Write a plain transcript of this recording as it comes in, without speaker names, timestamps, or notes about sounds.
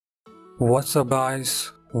What's up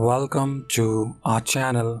guys, welcome to our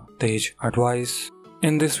channel Etechniz.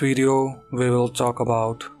 In this video we will talk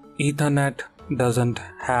about Ethernet doesn't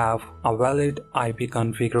have a valid IP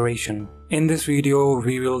configuration. In this video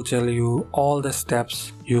we will tell you all the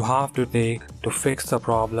steps you have to take to fix the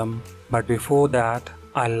problem, but before that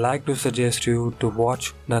I'd like to suggest you to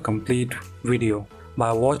watch the complete video.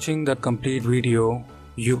 By watching the complete video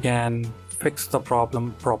you can fix the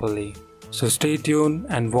problem properly. So stay tuned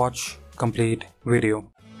and watch complete video.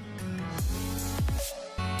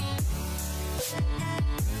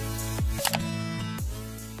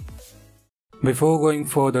 Before going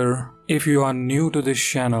further, if you are new to this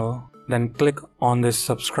channel, then click on this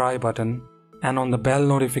subscribe button and on the bell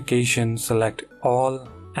notification select all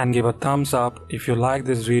and give a thumbs up if you like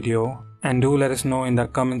this video, and do let us know in the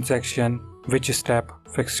comment section which step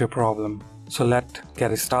fixed your problem. So let's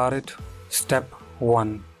get started. Step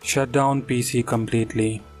 1. Shut down PC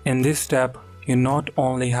completely. In this step, you not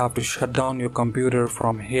only have to shut down your computer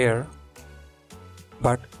from here,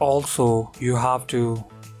 but also you have to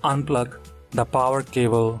unplug the power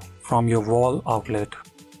cable from your wall outlet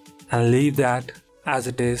and leave that as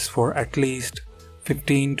it is for at least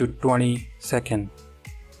 15 to 20 seconds.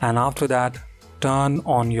 And after that, turn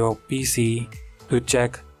on your PC to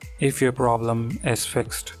check if your problem is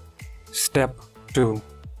fixed. Step 2.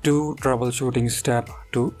 Do troubleshooting step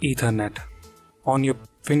to Ethernet. On your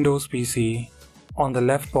Windows PC, on the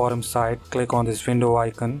left bottom side, click on this window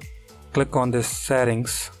icon, click on this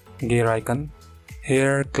settings gear icon.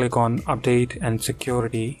 Here click on update and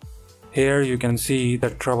security. Here you can see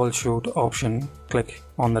the troubleshoot option. Click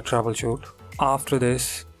on the troubleshoot. After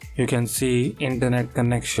this you can see internet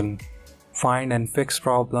connection. Find and fix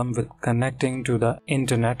problem with connecting to the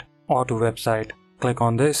internet or to website. Click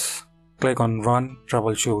on this. Click on run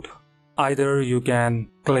troubleshoot. Either you can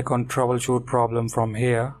click on troubleshoot problem from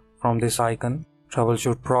here, from this icon,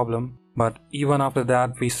 troubleshoot problem, but even after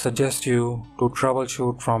that we suggest you to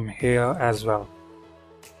troubleshoot from here as well.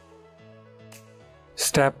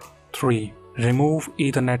 Step 3. Remove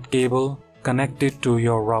Ethernet cable connected to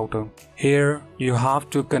your router. Here you have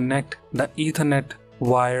to connect the Ethernet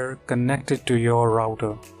wire connected to your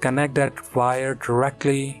router. Connect that wire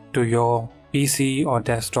directly to your PC or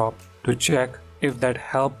desktop to check if that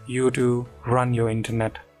help you to run your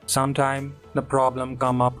internet. Sometime the problem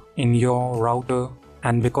come up in your router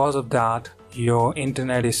and because of that your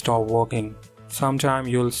internet is stop working. Sometime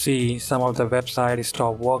you'll see some of the website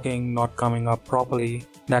stop working, not coming up properly.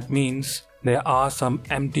 That means there are some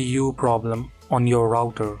MTU problem on your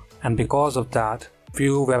router, and because of that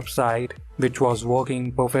few website which was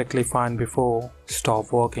working perfectly fine before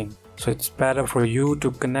stop working. So it's better for you to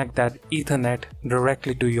connect that Ethernet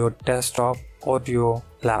directly to your desktop or to your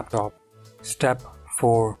laptop. Step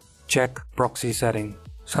 4. Check proxy setting.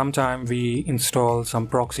 Sometimes we install some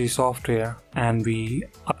proxy software and we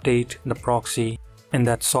update the proxy in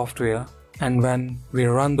that software, and when we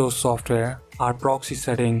run those software, our proxy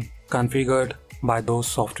setting configured by those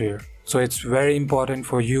software. So it's very important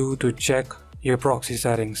for you to check your proxy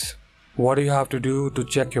settings. What do you have to do to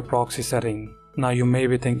check your proxy setting? Now you may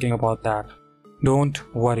be thinking about that. Don't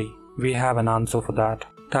worry, we have an answer for that.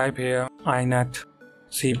 Type here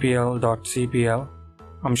inetcpl.cpl.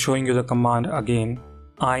 I'm showing you the command again.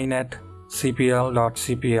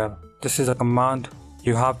 inetcpl.cpl. This is a command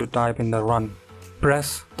you have to type in the run.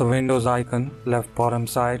 Press the Windows icon left bottom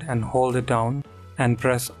side and hold it down and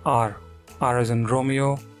press R. R as in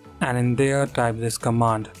Romeo, and in there type this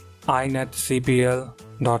command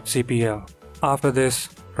inetcpl.cpl. After this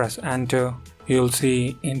press enter. You'll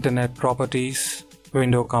see internet properties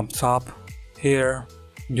window comes up. Here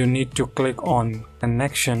you need to click on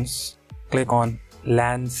connections, click on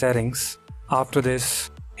LAN settings. After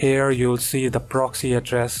this, here you'll see the proxy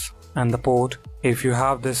address and the port. If you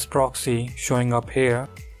have this proxy showing up here,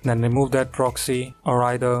 then remove that proxy or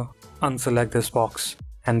either unselect this box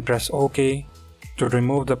and press OK to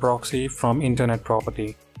remove the proxy from internet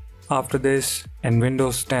property. After this, in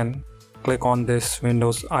Windows 10, click on this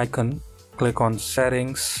Windows icon, click on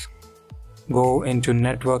settings, go into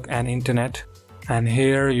network and internet, and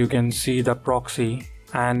here you can see the proxy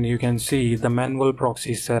and you can see the manual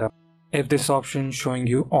proxy setup. If this option showing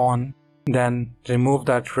you on, then remove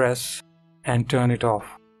that rest and turn it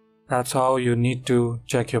off. That's how you need to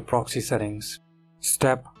check your proxy settings.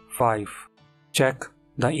 Step 5. Check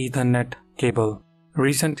the Ethernet cable.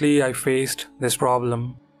 Recently I faced this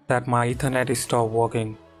problem that my Ethernet stopped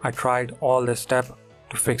working. I tried all the steps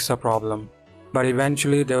to fix the problem, but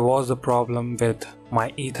eventually there was a problem with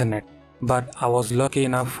my Ethernet. But I was lucky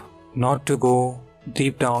enough not to go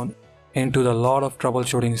deep down into the lot of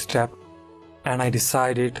troubleshooting steps, and I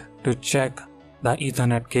decided to check the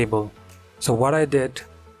Ethernet cable. So what I did,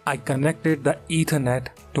 I connected the Ethernet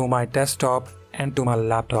to my desktop and to my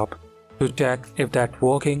laptop to check if that's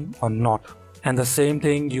working or not. And the same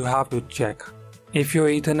thing you have to check. If your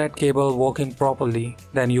Ethernet cable working properly,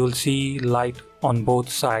 then you'll see light on both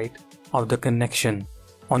sides of the connection.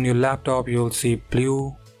 On your laptop you'll see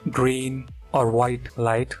blue, green or white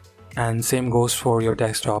light, and same goes for your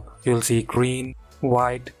desktop. You'll see green,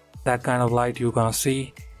 white, that kind of light you're gonna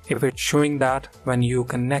see. If it's showing that when you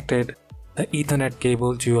connected the Ethernet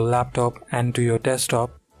cable to your laptop and to your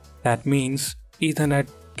desktop, that means Ethernet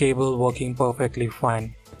cable working perfectly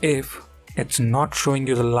fine. If it's not showing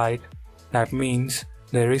you the light, that means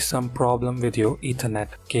there is some problem with your Ethernet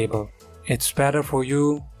cable. It's better for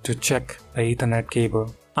you to check the Ethernet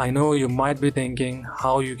cable. I know you might be thinking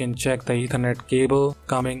how you can check the Ethernet cable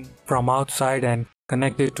coming from outside and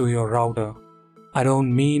connect it to your router. I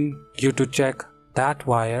don't mean you to check that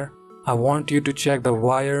wire. I want you to check the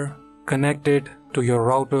wire connected to your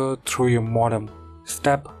router through your modem.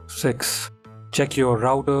 Step 6. Check your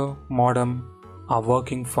router, modem are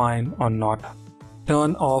working fine or not.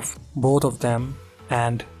 Turn off both of them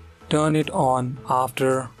and turn it on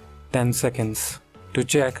after 10 seconds to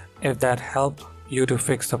check if that helped you to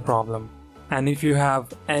fix the problem. And if you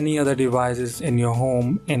have any other devices in your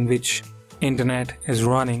home in which internet is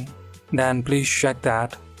running, then please check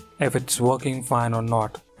that if it's working fine or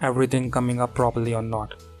not, everything coming up properly or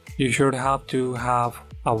not. You should have to have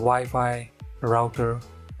a Wi-Fi router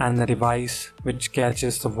and the device which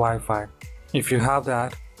catches the Wi-Fi. If you have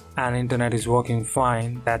that and internet is working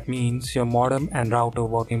fine, that means your modem and router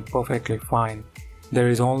working perfectly fine. There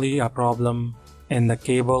is only a problem in the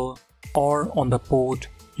cable or on the port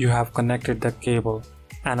you have connected the cable.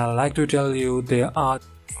 And I like to tell you there are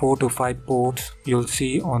 4 to 5 ports you'll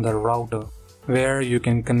see on the router where you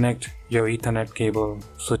can connect your Ethernet cable.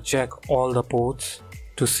 So check all the ports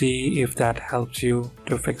to see if that helps you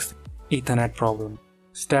to fix the Ethernet problem.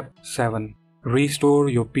 Step 7. Restore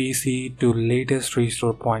your PC to latest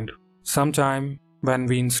restore point. Sometime when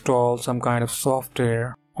we install some kind of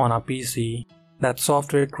software on our PC, that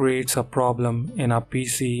software creates a problem in our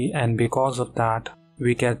PC, and because of that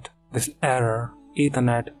we get this error: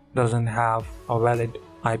 Ethernet doesn't have a valid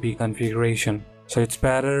IP configuration. So it's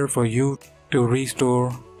better for you to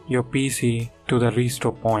restore your PC to the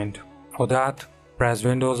restore point. For that, press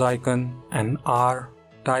Windows icon and R,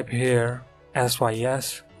 type here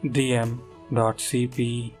sysdm.cpl.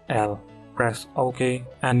 Press OK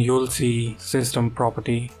and you'll see System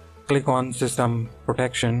Property. Click on System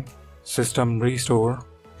Protection, System Restore.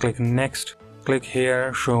 Click Next. Click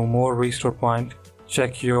here Show More Restore Point.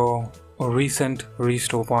 Check your recent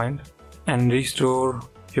restore point and restore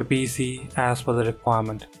your PC as per the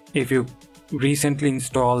requirement. If you recently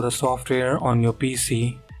installed the software on your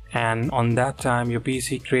PC and on that time your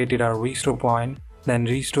PC created a restore point, then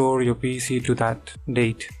restore your PC to that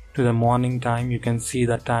date, to the morning time. You can see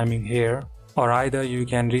the timing here, or either you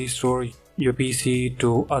can restore your PC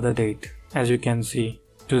to other date, as you can see,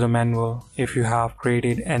 to the manual if you have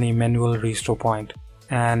created any manual restore point.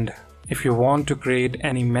 And if you want to create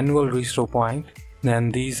any manual restore point,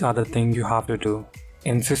 then these are the things you have to do.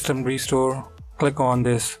 In System Restore, click on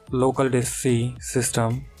this local disk C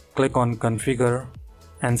system, click on Configure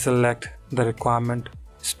and select the requirement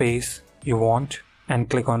space you want and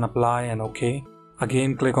click on Apply and OK.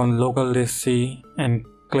 Again click on local disk C and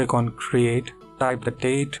click on Create. Type the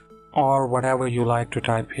date or whatever you like to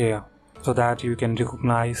type here so that you can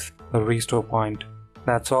recognize the restore point.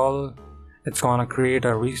 That's all. It's gonna create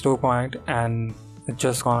a restore point and it's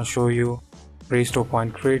just gonna show you restore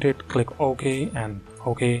point created. Click OK and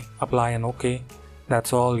OK, apply and OK.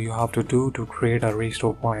 That's all you have to do to create a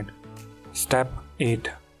restore point. Step 8.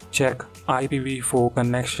 Check IPv4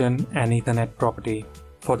 connection and Ethernet property.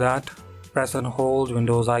 For that, press and hold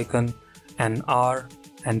Windows icon and R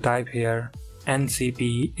and type here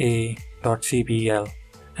ncpa.cpl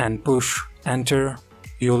and push enter.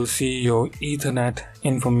 You'll see your Ethernet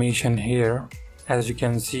information here. As you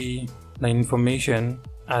can see the information,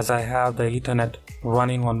 as I have the Ethernet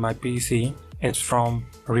running on my PC, it's from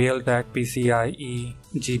Realtek PCIe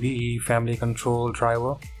GBE family control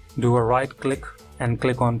driver. Do a right click and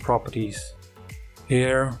click on properties.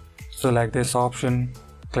 Here select this option,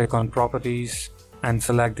 click on properties and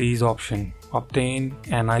select these options. Obtain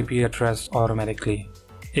an IP address automatically.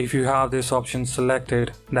 If you have this option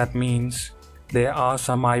selected, that means there are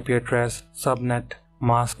some IP address, subnet,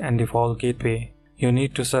 mask and default gateway. You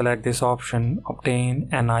need to select this option, obtain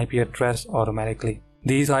an IP address automatically.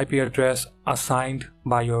 These IP address assigned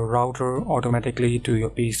by your router automatically to your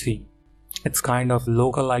PC. It's kind of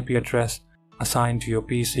local IP address assigned to your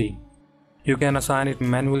PC. You can assign it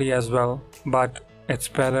manually as well, but it's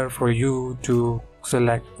better for you to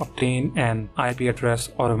select obtain an IP address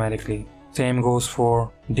automatically. Same goes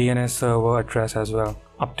for DNS server address as well.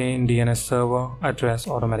 Obtain DNS server address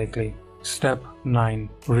automatically. Step 9.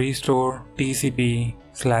 Restore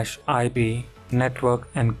TCP/IP network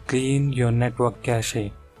and clean your network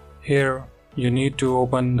cache. Here you need to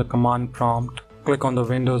open the command prompt, click on the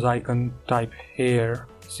Windows icon, type here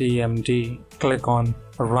cmd, click on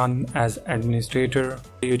run as administrator.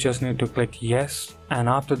 You just need to click yes, and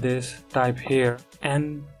after this type here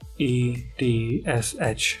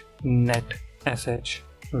netsh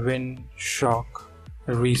winshock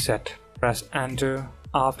reset. Press enter.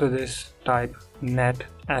 After this type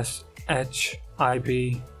netsh ip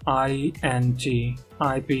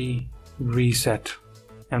reset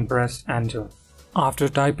and press enter. After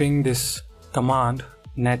typing this command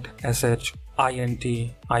netsh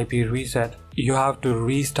ip reset, you have to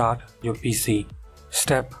restart your PC.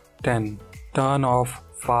 Step 10. Turn off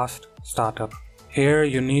fast startup. Here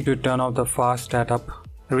you need to turn off the fast startup.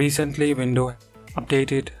 Recently Windows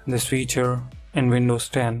updated this feature in Windows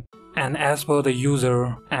 10, and as per the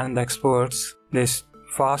user and the experts, this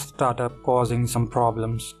fast startup causing some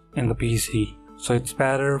problems in the PC. So it's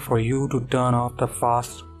better for you to turn off the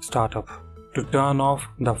fast startup. To turn off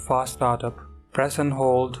the fast startup, press and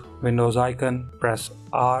hold Windows icon, press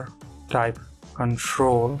R, type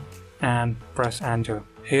Control and press enter.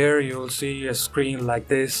 Here you'll see a screen like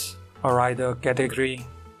this, or either category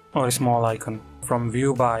or a small icon. From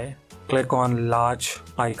view by, click on large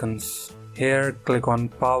icons. Here click on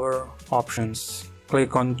power options.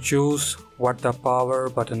 Click on choose what the power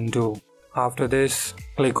button do. After this,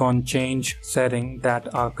 click on change settings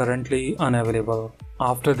that are currently unavailable.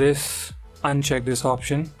 After this, uncheck this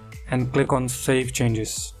option and click on save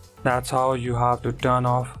changes. That's how you have to turn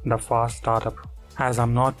off the fast startup. As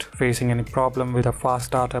I'm not facing any problem with the fast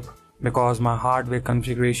startup because my hardware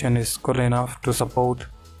configuration is good enough to support,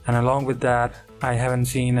 and along with that I haven't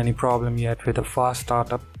seen any problem yet with the fast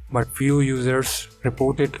startup, but few users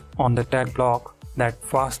reported on the tech blog that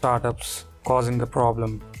fast startups causing the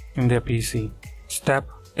problem in their PC. Step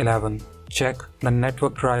 11. Check the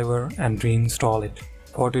network driver and reinstall it.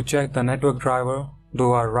 To check the network driver,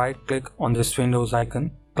 do a right click on this Windows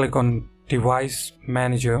icon, click on Device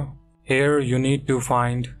Manager. Here you need to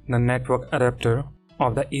find the network adapter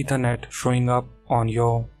of the Ethernet showing up on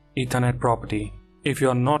your Ethernet property. If you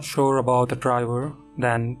are not sure about the driver,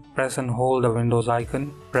 then press and hold the Windows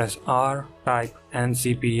icon, press R, type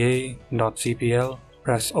ncpa.cpl,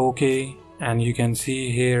 press OK, and you can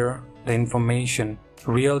see here the information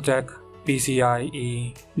Realtek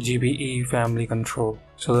PCIe GBE family control.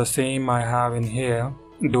 So the same I have in here.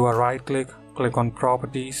 Do a right click, click on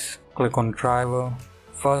properties, click on driver.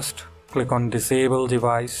 First click on disable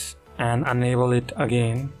device and enable it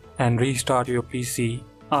again and restart your PC.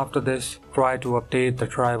 After this, try to update the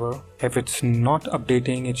driver. If it's not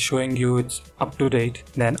updating, it's showing you it's up to date,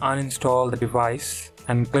 then uninstall the device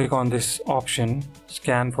and click on this option,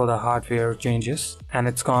 scan for the hardware changes, and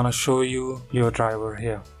it's gonna show you your driver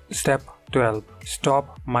here. Step 12.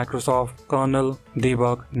 Stop Microsoft Kernel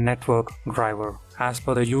Debug Network Driver. As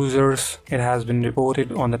per the users, it has been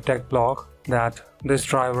reported on the tech blog that this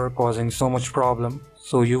driver causing so much problem.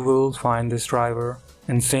 So you will find this driver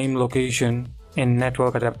in same location in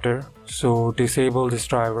network adapter. So disable this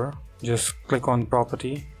driver. Just click on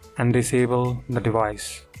property and disable the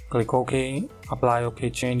device. Click OK, apply OK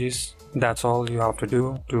changes. That's all you have to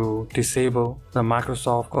do to disable the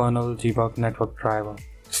Microsoft Kernel Debug Network Driver.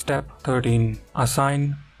 Step 13.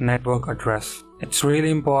 Assign network address. It's really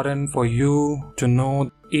important for you to know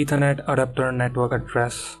Ethernet adapter network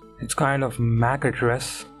address. It's kind of MAC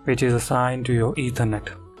address which is assigned to your Ethernet.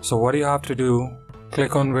 So what you have to do,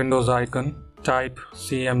 click on Windows icon, type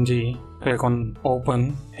cmd, click on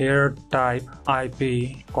open. Here type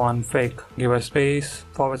ipconfig, give a space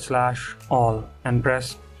 /all and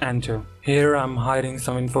press enter. Here I'm hiding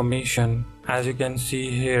some information. As you can see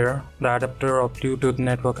here, the adapter of Bluetooth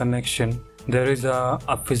network connection, there is a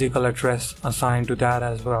physical address assigned to that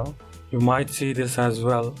as well. You might see this as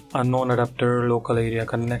well, unknown adapter local area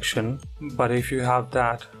connection, but if you have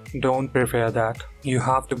that, don't prefer that. You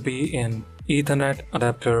have to be in Ethernet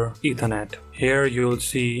adapter Ethernet. Here you'll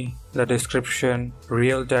see the description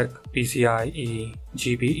Realtek PCIe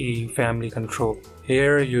GBE family control.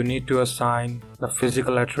 Here you need to assign the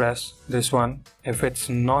physical address, this one. If it's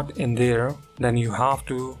not in there, then you have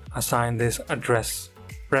to assign this address.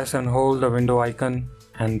 Press and hold the window icon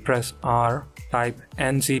and press R, type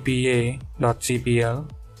ncpa.cpl.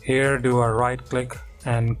 Here do a right click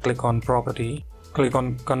and click on property. Click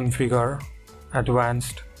on configure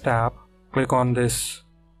Advanced tab, click on this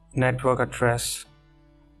network address.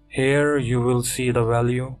 Here you will see the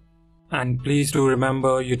value, and please do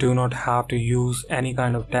remember you do not have to use any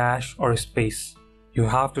kind of dash or space. You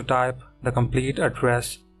have to type the complete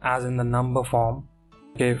address as in the number form.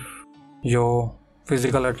 If your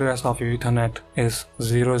physical address of your Ethernet is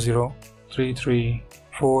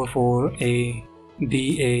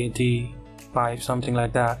 003344A-DAD5, something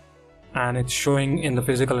like that, and it's showing in the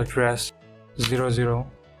physical address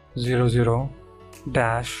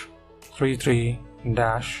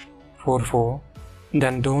 0000-33-44,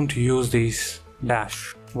 then don't use these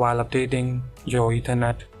dash while updating your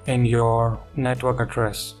Ethernet in your network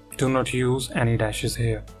address. Do not use any dashes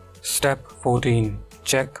here. Step 14.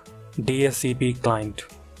 Check DHCP client.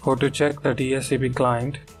 To check the DHCP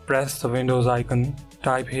client, press the Windows icon,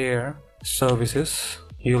 type here services.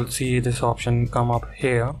 You'll see this option come up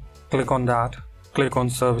here. Click on that, click on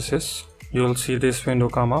services. You'll see this window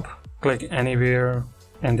come up. Click anywhere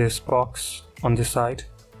in this box on this side.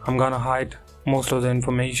 I'm gonna hide most of the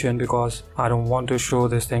information because I don't want to show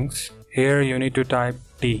these things. Here you need to type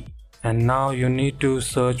D, and now you need to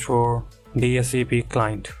search for DHCP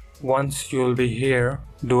client. Once you'll be here,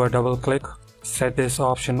 do a double click, set this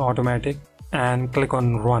option automatic, and click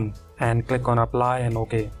on run, and click on apply and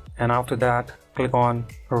OK. And after that, click on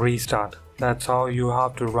restart. That's how you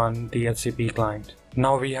have to run DHCP client.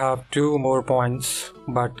 Now we have two more points,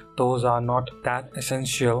 but those are not that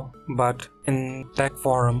essential. But in tech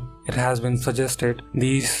forum, it has been suggested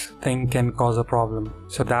these things can cause a problem.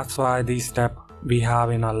 So that's why these steps we have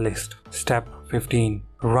in our list. Step 15.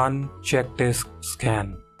 Run chkdsk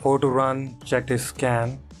scan. To run chkdsk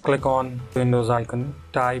scan, click on Windows icon,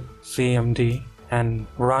 type cmd and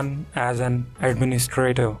run as an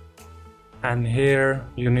administrator. And here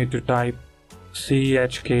you need to type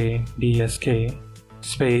chkdsk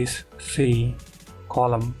space c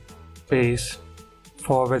column space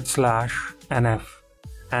 /nf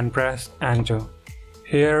and press enter.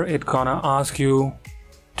 Here it's gonna ask you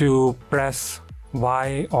to press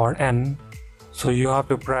Y or N, so you have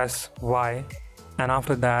to press Y, and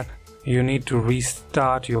after that you need to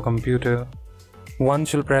restart your computer.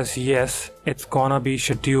 Once you press yes, it's gonna be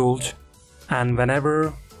scheduled, and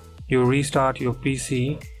whenever you restart your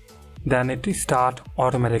PC, then it starts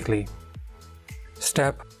automatically.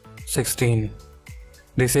 Step 16.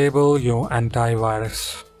 Disable your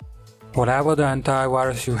antivirus. Whatever the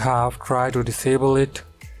antivirus you have, try to disable it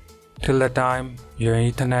till the time your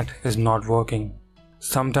Ethernet is not working.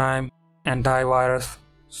 Sometimes antivirus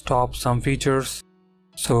stops some features,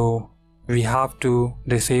 so we have to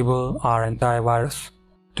disable our antivirus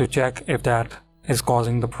to check if that is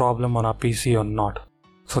causing the problem on our PC or not.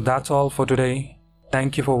 So that's all for today.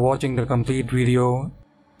 Thank you for watching the complete video.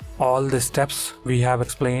 All the steps we have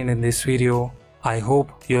explained in this video, I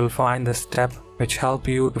hope you'll find the step which help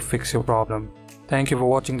you to fix your problem. Thank you for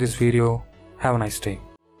watching this video. Have a nice day.